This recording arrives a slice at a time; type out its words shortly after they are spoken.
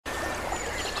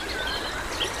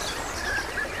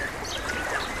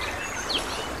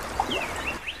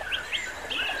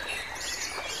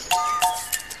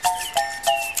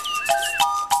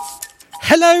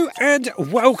Hello and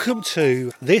welcome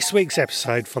to this week's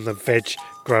episode from the Veg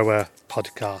Grower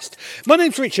Podcast. My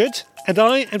name's Richard and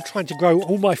I am trying to grow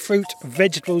all my fruit,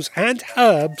 vegetables and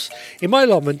herbs in my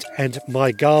allotment and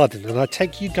my garden, and I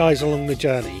take you guys along the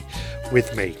journey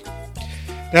with me.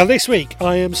 Now this week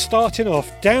I am starting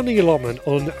off down the allotment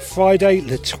on Friday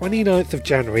the 29th of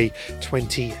January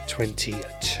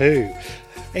 2022.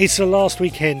 It's the last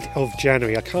weekend of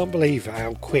January. I can't believe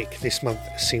how quick this month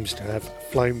seems to have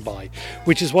flown by,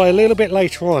 which is why a little bit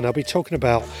later on I'll be talking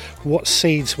about what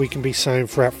seeds we can be sowing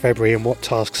throughout February and what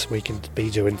tasks we can be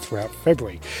doing throughout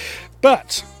February.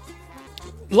 But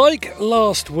like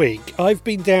last week, I've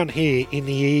been down here in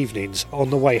the evenings on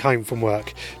the way home from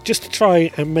work just to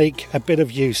try and make a bit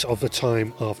of use of the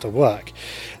time after work.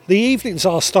 The evenings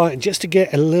are starting just to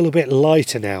get a little bit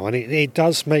lighter now, and it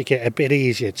does make it a bit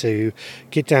easier to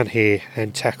get down here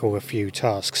and tackle a few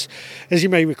tasks. As you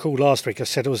may recall, last week I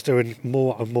said I was doing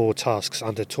more and more tasks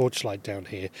under torchlight down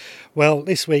here. Well,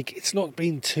 this week it's not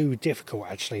been too difficult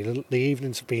actually. The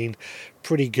evenings have been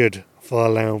pretty good for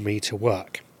allowing me to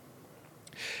work.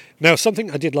 Now, something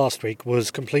I did last week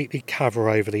was completely cover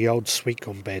over the old sweet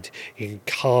corn bed in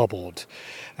cardboard.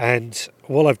 And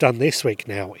what I've done this week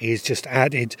now is just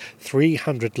added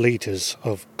 300 litres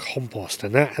of compost.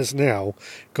 And that has now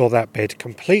got that bed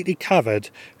completely covered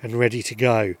and ready to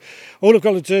go. All I've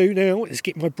got to do now is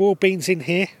get my broad beans in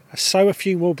here, sow a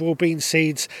few more broad bean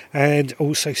seeds and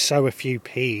also sow a few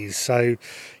peas. So,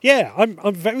 yeah,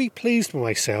 I'm very pleased with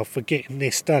myself for getting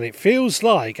this done. It feels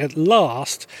like, at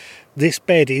last, this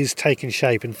bed is taking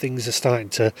shape and things are starting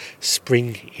to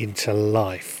spring into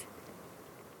life.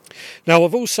 Now,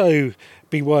 I've also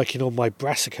been working on my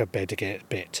brassica bed a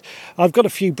bit. I've got a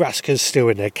few brassicas still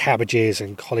in there, cabbages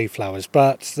and cauliflowers,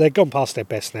 but they're gone past their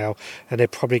best now and they're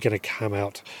probably going to come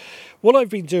out. What I've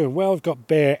been doing, where I've got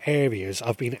bare areas,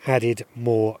 I've been added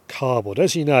more cardboard.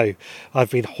 As you know, I've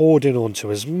been hoarding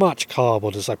onto as much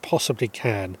cardboard as I possibly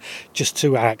can just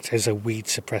to act as a weed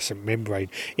suppressant membrane.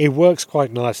 It works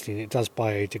quite nicely and it does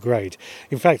biodegrade.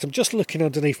 In fact, I'm just looking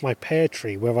underneath my pear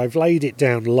tree where I've laid it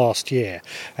down last year,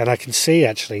 and I can see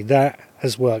actually that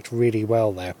has worked really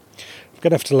well there. I'm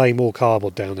going to have to lay more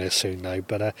cardboard down there soon though,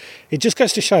 but it just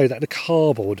goes to show that the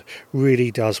cardboard really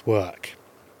does work.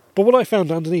 But what I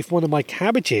found underneath one of my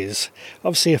cabbages,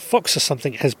 obviously a fox or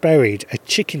something has buried a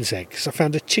chicken's egg, because I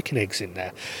found a chicken eggs in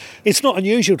there. It's not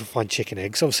unusual to find chicken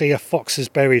eggs. Obviously a fox has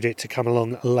buried it to come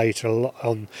along later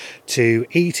on to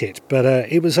eat it, but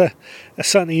it was a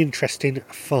certainly interesting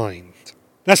find.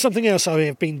 Now, something else I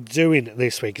have been doing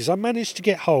this week is I managed to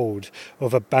get hold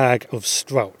of a bag of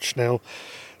strolch. Now,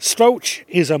 strolch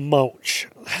is a mulch,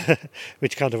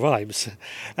 which kind of rhymes.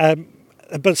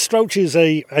 But strolch is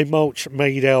a mulch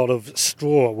made out of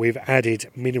straw with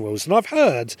added minerals, and I've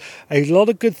heard a lot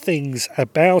of good things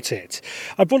about it.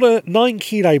 I bought a 9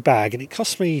 kilo bag and it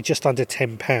cost me just under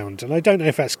 £10, and I don't know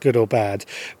if that's good or bad,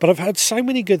 but I've heard so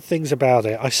many good things about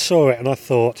it. I saw it and I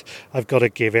thought I've got to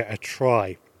give it a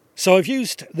try. So I've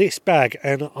used this bag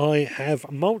and I have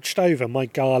mulched over my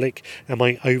garlic and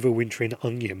my overwintering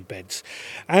onion beds.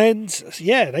 And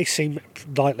yeah, they seem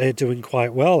like they're doing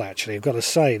quite well actually, I've got to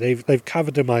say. They've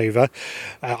covered them over.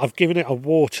 I've given it a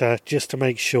water just to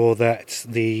make sure that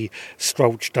the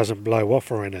strolch doesn't blow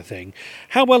off or anything.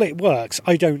 How well it works,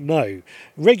 I don't know.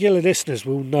 Regular listeners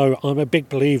will know I'm a big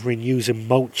believer in using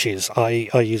mulches.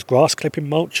 I use grass clipping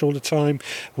mulch all the time,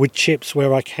 wood chips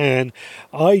where I can.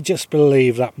 I just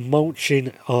believe that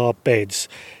mulching our beds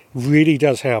really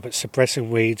does help at suppressing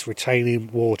weeds, retaining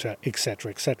water,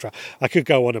 etc., etc. I could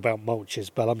go on about mulches,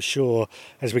 but I'm sure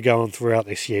as we go on throughout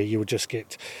this year, you will just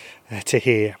get to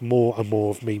hear more and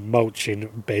more of me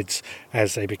mulching beds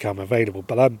as they become available.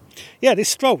 But yeah,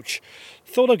 this strolch,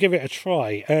 thought I'd give it a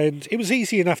try, and it was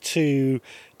easy enough to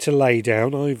lay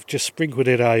down. I've just sprinkled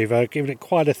it over, given it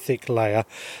quite a thick layer.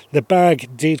 The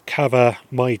bag did cover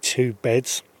my 2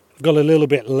 beds. Got a little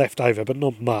bit left over, but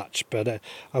not much. But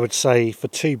I would say for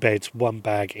 2 beds, 1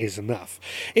 bag is enough.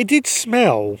 It did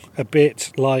smell a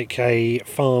bit like a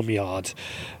farmyard,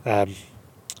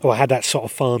 or had that sort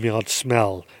of farmyard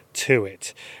smell to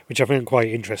it, which I found quite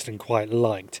interesting, quite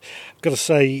liked. I've got to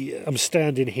say, I'm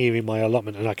standing here in my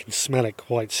allotment and I can smell it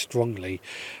quite strongly.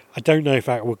 I don't know if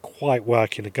that would quite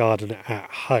work in a garden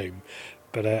at home,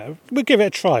 but we'll give it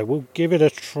a try. We'll give it a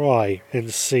try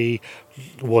and see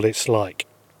what it's like.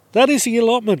 That is the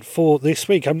allotment for this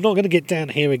week. I'm not going to get down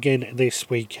here again this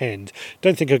weekend.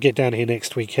 Don't think I'll get down here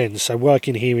next weekend. So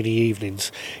working here in the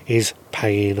evenings is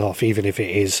paying off, even if it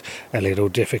is a little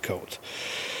difficult.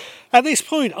 At this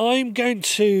point, I'm going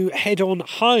to head on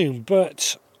home,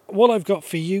 but what I've got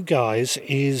for you guys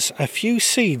is a few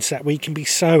seeds that we can be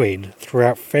sowing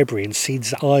throughout February, and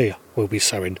seeds that I will be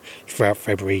sowing throughout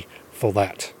February for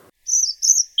that.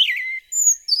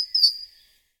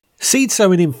 Seed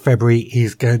sowing in February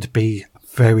is going to be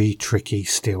very tricky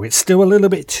still. It's still a little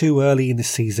bit too early in the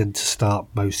season to start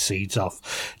most seeds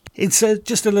off. It's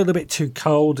just a little bit too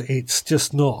cold. It's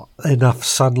just not enough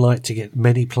sunlight to get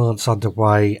many plants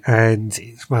underway, and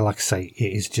well, like I say,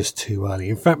 it is just too early.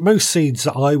 In fact, most seeds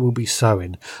that I will be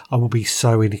sowing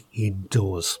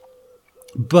indoors.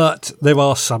 But there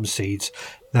are some seeds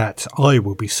that I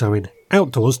will be sowing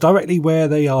outdoors, directly where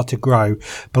they are to grow,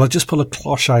 but I just put a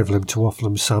cloche over them to offer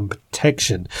them some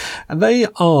protection. And they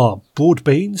are broad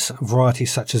beans,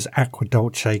 varieties such as Aqua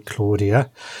Dolce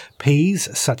Claudia, peas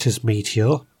such as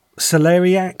Meteor,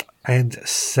 celeriac and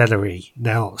celery.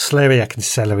 Now, celeriac and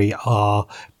celery are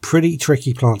pretty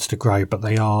tricky plants to grow, but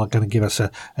they are going to give us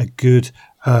a good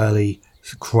early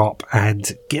crop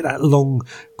and get that long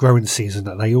growing season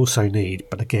that they also need.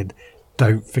 But again,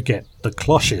 don't forget the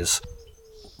cloches.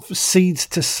 Seeds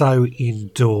to sow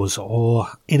indoors or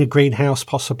in a greenhouse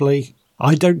possibly.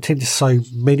 I don't tend to sow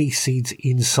many seeds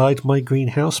inside my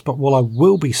greenhouse, but what I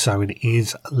will be sowing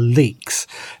is leeks.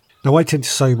 Now, I tend to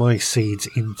sow my seeds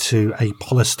into a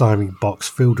polystyrene box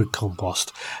filled with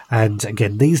compost. And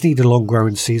again, these need a long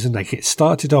growing season. They get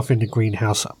started off in the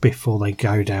greenhouse before they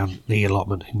go down the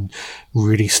allotment and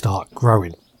really start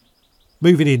growing.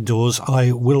 Moving indoors,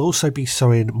 I will also be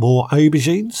sowing more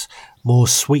aubergines, more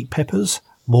sweet peppers,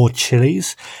 more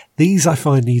chilies. These I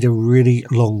find need a really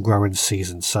long growing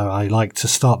season. So I like to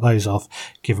start those off,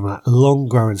 give them a long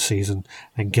growing season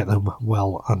and get them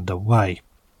well underway.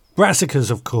 Brassicas,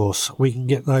 of course, we can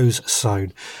get those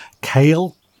sown.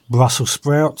 Kale, Brussels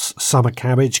sprouts, summer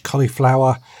cabbage,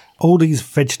 cauliflower, all these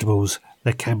vegetables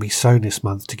that can be sown this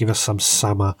month to give us some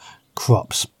summer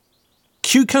crops.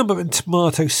 Cucumber and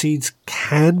tomato seeds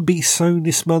can be sown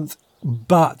this month,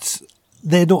 but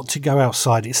they're not to go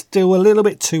outside. It's still a little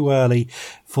bit too early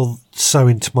for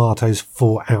sowing tomatoes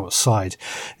for outside.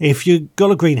 If you've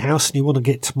got a greenhouse and you want to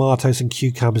get tomatoes and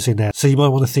cucumbers in there, so you might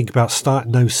want to think about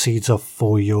starting those seeds off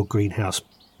for your greenhouse.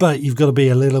 But you've got to be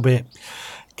a little bit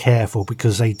careful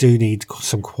because they do need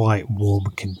some quite warm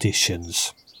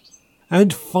conditions.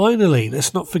 And finally,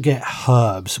 let's not forget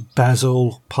herbs.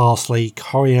 Basil, parsley,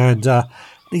 coriander.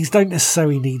 These don't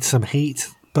necessarily need some heat,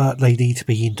 but they need to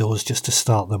be indoors just to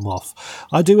start them off.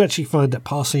 I do actually find that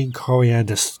parsley and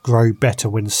coriander grow better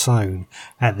when sown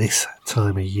at this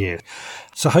time of year.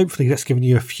 So hopefully that's given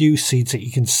you a few seeds that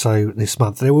you can sow this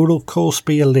month. There will of course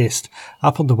be a list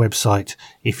up on the website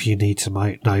if you need to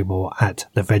know more at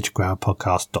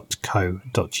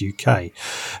theveggrowerpodcast.co.uk.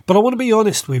 But I want to be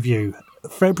honest with you.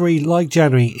 February, like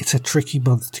January, it's a tricky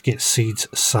month to get seeds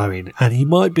sowing, and you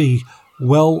might be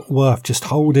well worth just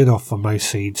holding off on most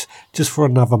seeds just for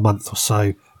another month or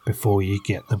so before you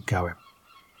get them going.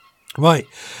 Right,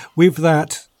 with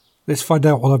that, let's find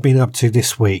out what I've been up to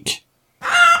this week.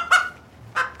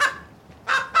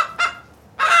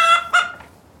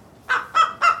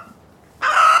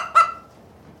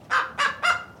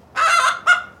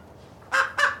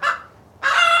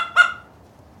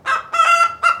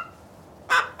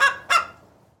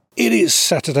 It is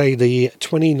Saturday the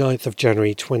 29th of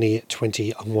January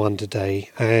 2021 today,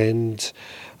 and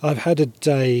I've had a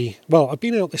day, well, I've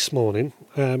been out this morning.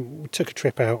 We took a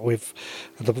trip out with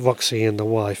the Roxy and the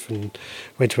wife and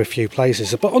went to a few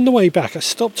places, but on the way back I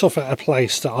stopped off at a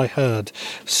place that I heard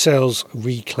sells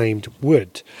reclaimed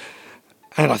wood,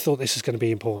 and I thought this is going to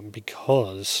be important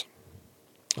because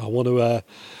I want to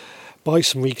buy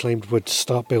some reclaimed wood to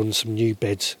start building some new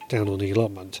beds down on the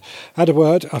allotment. Had a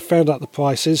word, I found out the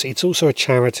prices. It's also a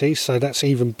charity, so that's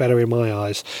even better in my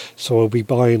eyes. So I'll be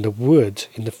buying the wood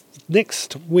in the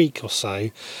next week or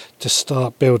so to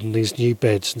start building these new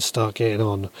beds and start getting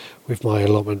on with my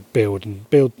allotment build.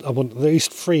 I want at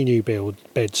least 3 new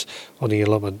beds on the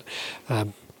allotment,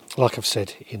 like I've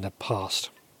said in the past.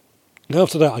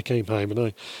 After that I came home and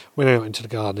I went out into the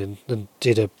garden and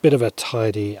did a bit of a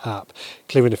tidy up,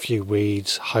 clearing a few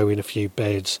weeds, hoeing a few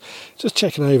beds, just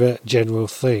checking over general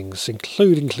things,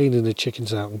 including cleaning the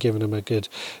chickens out and giving them a good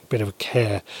bit of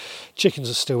care. Chickens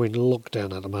are still in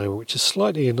lockdown at the moment, which is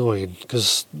slightly annoying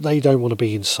because they don't want to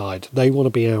be inside. They want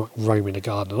to be out roaming the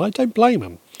garden, and I don't blame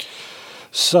them.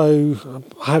 So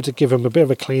I have to give them a bit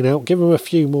of a clean out, give them a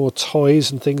few more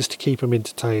toys and things to keep them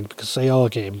entertained because they are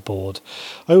getting bored.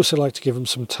 I also like to give them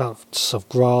some tufts of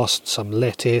grass, some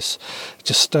lettuce,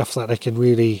 just stuff that they can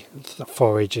really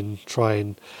forage and try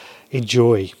and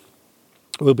enjoy.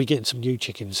 We'll be getting some new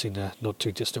chickens in the not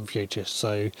too distant future,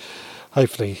 so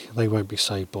hopefully they won't be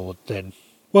so bored then.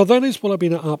 Well, that is what I've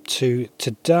been up to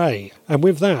today. And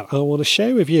with that, I want to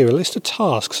share with you a list of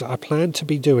tasks that I plan to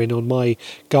be doing on my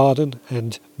garden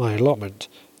and my allotment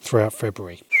throughout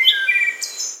February.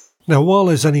 Now, while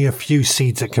there's only a few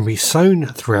seeds that can be sown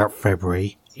throughout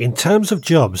February, in terms of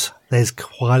jobs, there's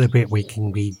quite a bit we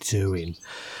can be doing.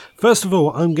 First of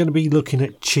all, I'm going to be looking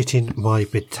at chitting my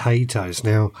potatoes.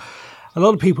 Now, a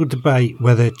lot of people debate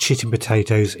whether chitting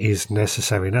potatoes is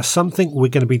necessary. And that's something we're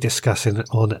going to be discussing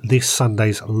on this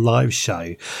Sunday's live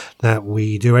show that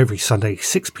we do every Sunday,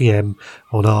 6 p.m.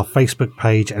 on our Facebook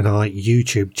page and our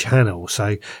YouTube channel. So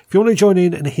if you want to join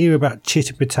in and hear about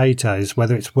chitting potatoes,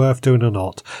 whether it's worth doing or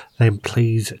not, then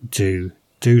please do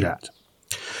that.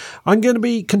 I'm going to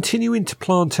be continuing to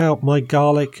plant out my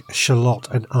garlic, shallot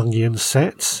and onion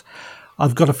sets.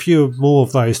 I've got a few more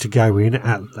of those to go in,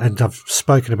 and I've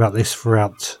spoken about this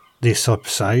throughout this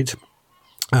episode,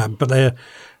 but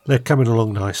they're coming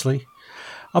along nicely.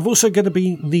 I've also going to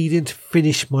be needing to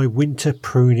finish my winter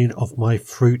pruning of my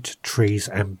fruit trees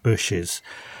and bushes.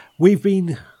 We've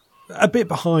been a bit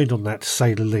behind on that, to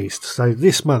say the least, so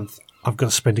this month I've got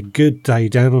to spend a good day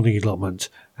down on the allotment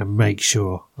and make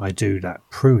sure I do that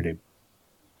pruning.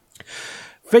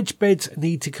 Veg beds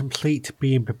need to complete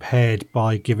being prepared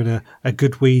by giving a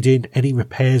good weeding, any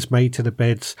repairs made to the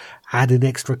beds, adding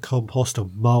extra compost or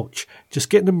mulch, just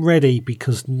getting them ready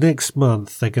because next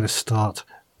month they're going to start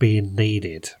being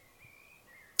needed.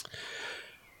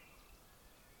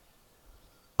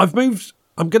 I'm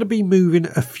going to be moving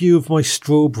a few of my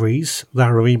strawberries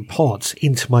that are in pots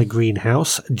into my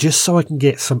greenhouse just so I can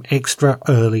get some extra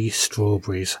early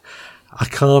strawberries. I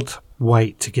can't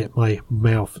wait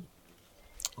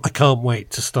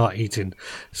to start eating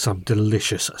some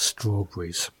delicious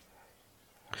strawberries.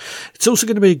 It's also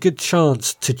going to be a good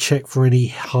chance to check for any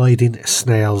hiding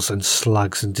snails and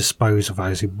slugs and dispose of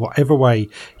those in whatever way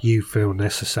you feel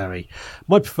necessary.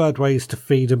 My preferred way is to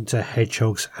feed them to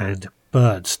hedgehogs and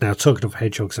birds. Now, talking of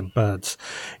hedgehogs and birds,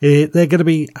 they're going to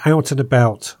be out and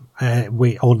about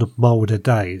on moulder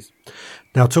days.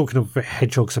 Now, talking of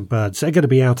hedgehogs and birds, they're going to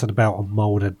be out and about on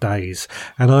moulder days,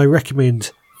 and I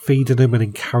recommend feeding them and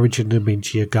encouraging them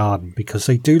into your garden because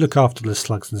they do look after the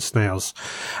slugs and snails.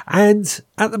 And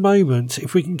at the moment,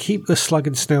 if we can keep the slug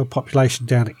and snail population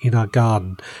down in our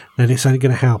garden, then it's only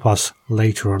going to help us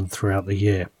later on throughout the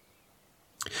year.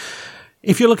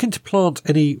 If you're looking to plant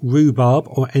any rhubarb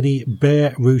or any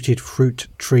bare-rooted fruit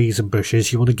trees and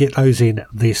bushes, you want to get those in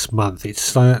this month.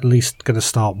 It's at least going to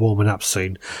start warming up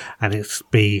soon, and it's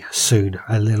be soon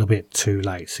a little bit too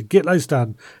late. So get those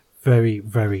done very,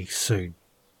 very soon.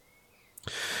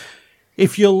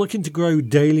 If you're looking to grow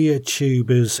dahlia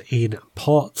tubers in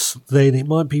pots, then it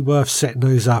might be worth setting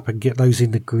those up and get those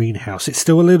in the greenhouse. It's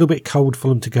still a little bit cold for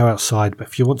them to go outside, but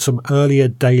if you want some earlier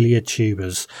dahlia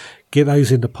tubers, get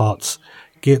those in the pots,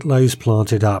 get those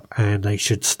planted up, and they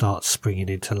should start springing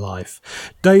into life.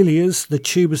 Dahlias, the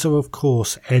tubers are of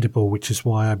course edible, which is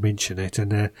why I mention it,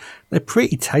 and they're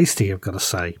pretty tasty, I've got to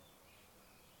say.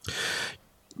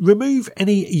 Remove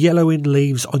any yellowing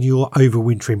leaves on your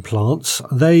overwintering plants.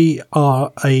 They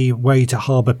are a way to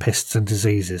harbour pests and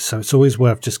diseases, so it's always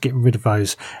worth just getting rid of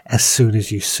those as soon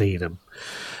as you see them.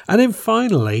 And then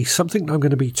finally, something I'm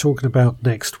going to be talking about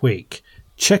next week.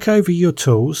 Check over your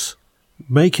tools,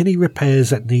 make any repairs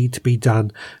that need to be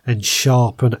done, and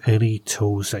sharpen any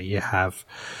tools that you have.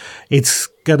 It's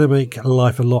going to make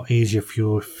life a lot easier for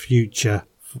your future.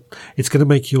 It's going to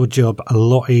make your job a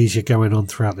lot easier going on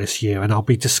throughout this year, and I'll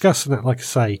be discussing that, like I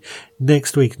say,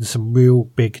 next week in some real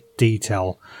big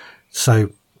detail, so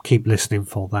keep listening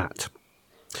for that.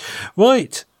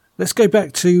 Right, let's go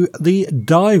back to the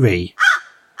diary.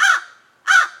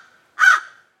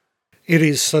 It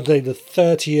is Sunday the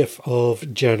 30th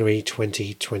of January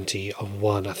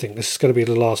 2021. I think this is going to be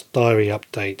the last diary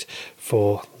update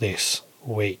for this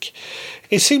week.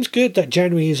 It seems good that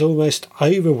January is almost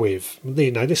over with.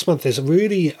 You know, this month has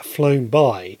really flown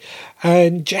by,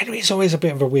 and January is always a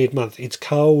bit of a weird month. It's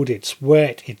cold, it's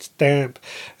wet, it's damp,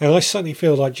 and I certainly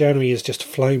feel like January has just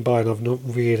flown by and I've not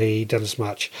really done as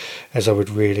much as I would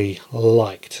really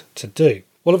liked to do.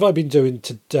 What have I been doing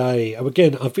today?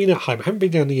 Again, I've been at home. I haven't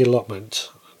been down the allotment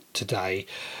today,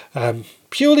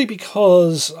 purely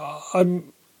because I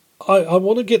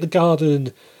want to get the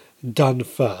garden done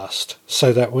first,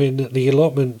 so that when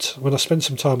I spend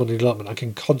some time on the allotment, I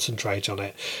can concentrate on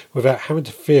it without having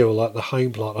to feel like the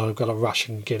home plot and I've got to rush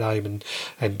and get home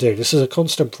and do. This is a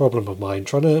constant problem of mine,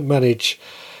 trying to manage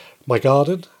my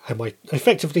garden and my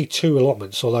effectively two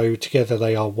allotments, although together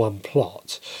they are one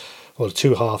plot, or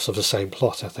two halves of the same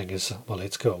plot, I think is what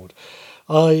it's called.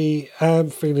 I am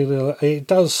feeling it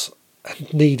does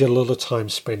need a lot of time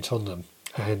spent on them,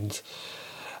 and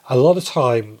a lot of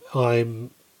time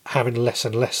I'm having less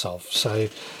and less of. So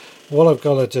what I've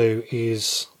got to do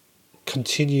is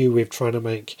continue with trying to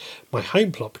make my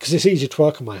home plot, because it's easier to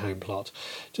work on my home plot,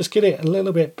 just get it a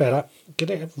little bit better, get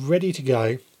it ready to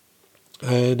go,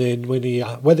 and then when the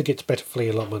weather gets better for the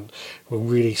allotment, we'll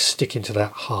really stick into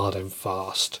that hard and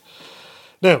fast.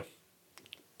 Now,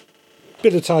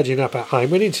 bit of tidying up at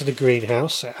home, went into the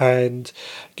greenhouse and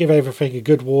give everything a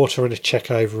good water and a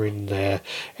check over in there.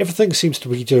 Everything seems to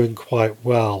be doing quite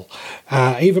well.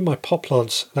 Even my pot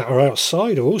plants that are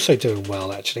outside are also doing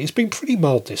well, actually. It's been pretty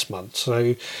mild this month,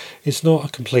 so it's not a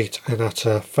complete and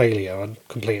utter failure and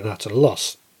complete and utter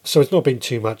loss. So it's not been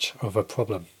too much of a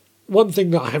problem. One thing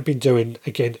that I have been doing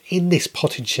again in this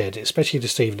potting shed, especially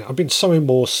this evening, I've been sowing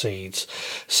more seeds.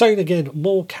 Sowing again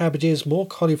more cabbages, more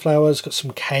cauliflowers, got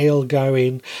some kale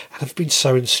going, and I've been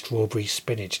sowing strawberry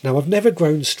spinach. Now, I've never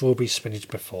grown strawberry spinach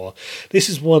before. This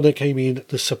is one that came in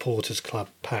the Supporters Club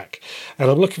pack, and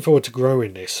I'm looking forward to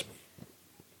growing this.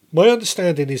 My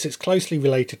understanding is it's closely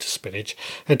related to spinach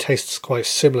and tastes quite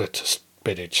similar to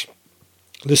spinach.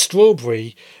 The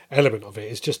strawberry element of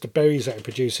it is just the berries that it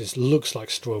produces looks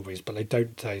like strawberries, but they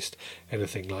don't taste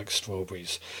anything like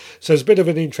strawberries. So it's a bit of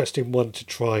an interesting one to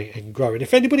try and grow. And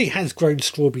if anybody has grown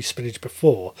strawberry spinach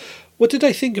before, what did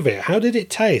they think of it? How did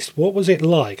it taste? What was it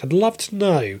like? I'd love to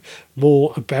know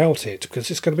more about it,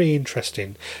 because it's going to be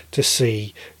interesting to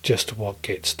see just what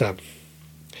gets done.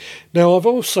 Now, I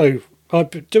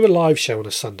do a live show on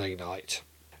a Sunday night.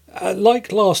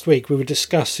 Like last week, we were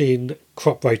discussing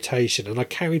crop rotation, and I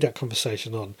carried that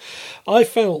conversation on. I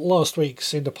felt last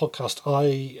week's in the podcast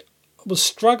I was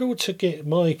struggled to get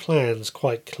my plans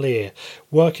quite clear,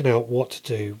 working out what to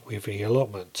do with the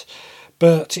allotment.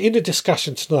 But in the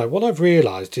discussion tonight, what I've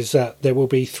realised is that there will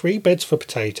be 3 beds for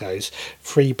potatoes,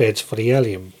 3 beds for the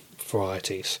allium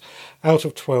varieties, out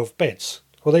of 12 beds.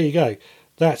 Well, there you go.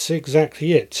 That's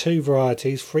exactly it. 2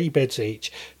 varieties, 3 beds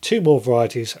each. 2 more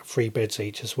varieties, 3 beds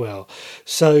each as well.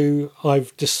 So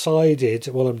I've decided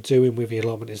what I'm doing with the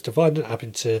allotment is dividing it up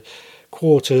into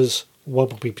quarters. 1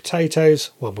 will be potatoes,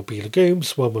 1 will be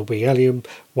legumes, 1 will be allium,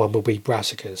 1 will be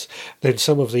brassicas. Then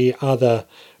some of the other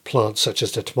plants, such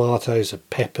as the tomatoes, the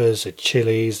peppers, the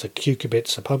chilies, the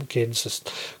cucurbits, the pumpkins, the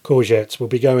courgettes, will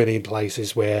be going in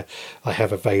places where I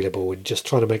have available, and just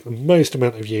trying to make the most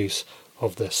amount of use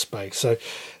of this space. So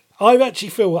I actually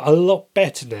feel a lot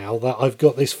better now that I've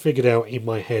got this figured out in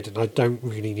my head, and I don't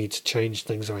really need to change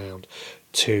things around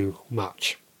too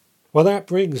much. Well, that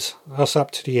brings us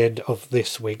up to the end of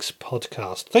this week's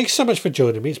podcast. Thanks so much for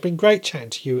joining me. It's been great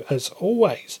chatting to you as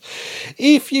always.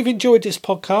 If you've enjoyed this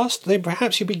podcast, then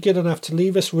perhaps you'd be good enough to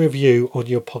leave us a review on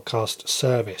your podcast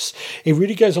service. It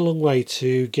really goes a long way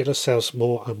to get ourselves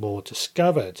more and more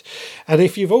discovered. And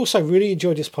if you've also really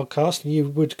enjoyed this podcast, you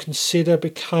would consider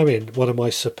becoming one of my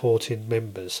supporting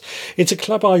members. It's a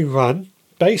club I run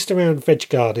based around veg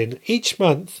gardening. Each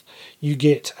month you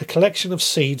get a collection of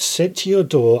seeds sent to your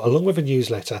door along with a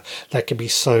newsletter that can be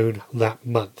sown that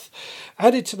month.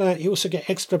 Added to that, you also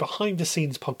get extra behind the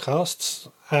scenes podcasts,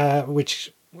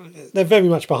 which they're very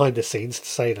much behind the scenes to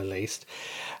say the least.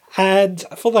 And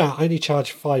for that, I only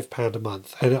charge £5 a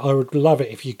month, and I would love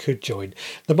it if you could join.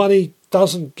 The money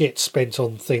doesn't get spent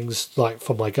on things like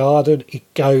for my garden.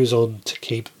 It goes on to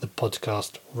keep the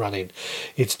podcast running.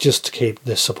 It's just to keep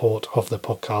the support of the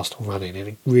podcast running, and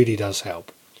it really does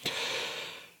help.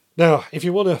 Now, if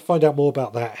you want to find out more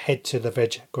about that, head to the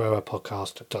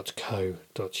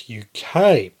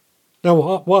veggrowerpodcast.co.uk. Now,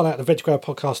 while at the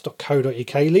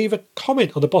veggrowerpodcast.co.uk, leave a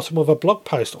comment on the bottom of a blog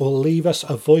post, or leave us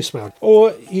a voicemail.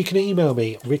 Or you can email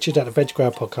me,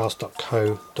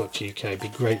 richard@veggrowerpodcast.co.uk. It'd be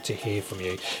great to hear from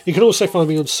you. You can also find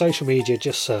me on social media.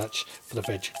 Just search for the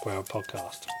Veg Grower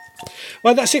Podcast.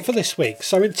 Well, that's it for this week.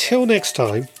 So until next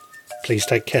time, please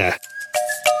take care.